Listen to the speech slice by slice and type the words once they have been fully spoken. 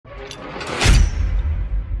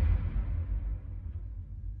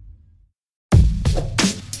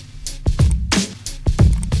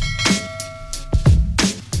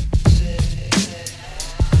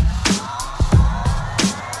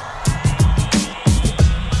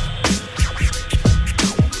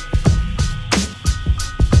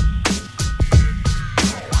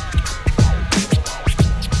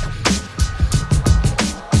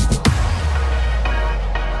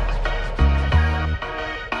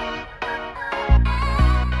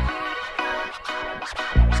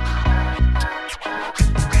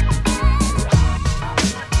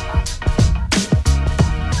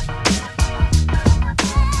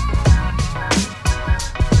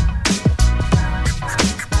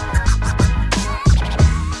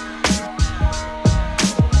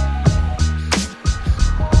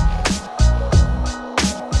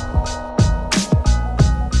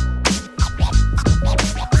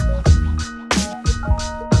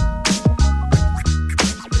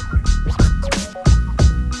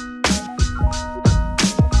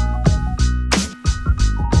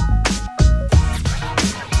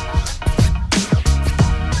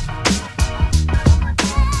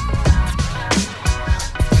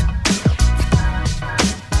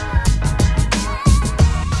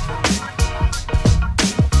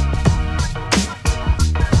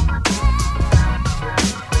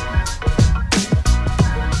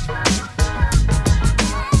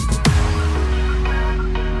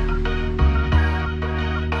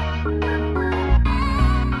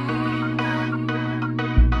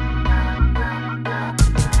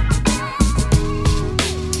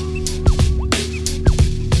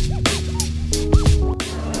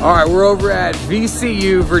All right, we're over at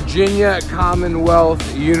VCU, Virginia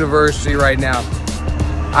Commonwealth University right now.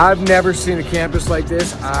 I've never seen a campus like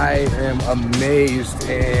this. I am amazed,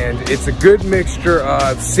 and it's a good mixture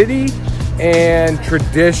of city and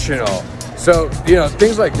traditional. So, you know,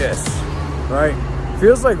 things like this, right?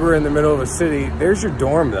 Feels like we're in the middle of a city. There's your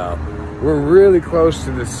dorm though. We're really close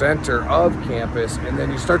to the center of campus, and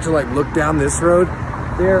then you start to like look down this road.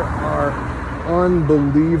 There are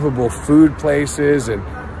unbelievable food places, and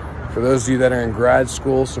for those of you that are in grad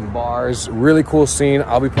school, some bars. Really cool scene.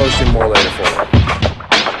 I'll be posting more later for you.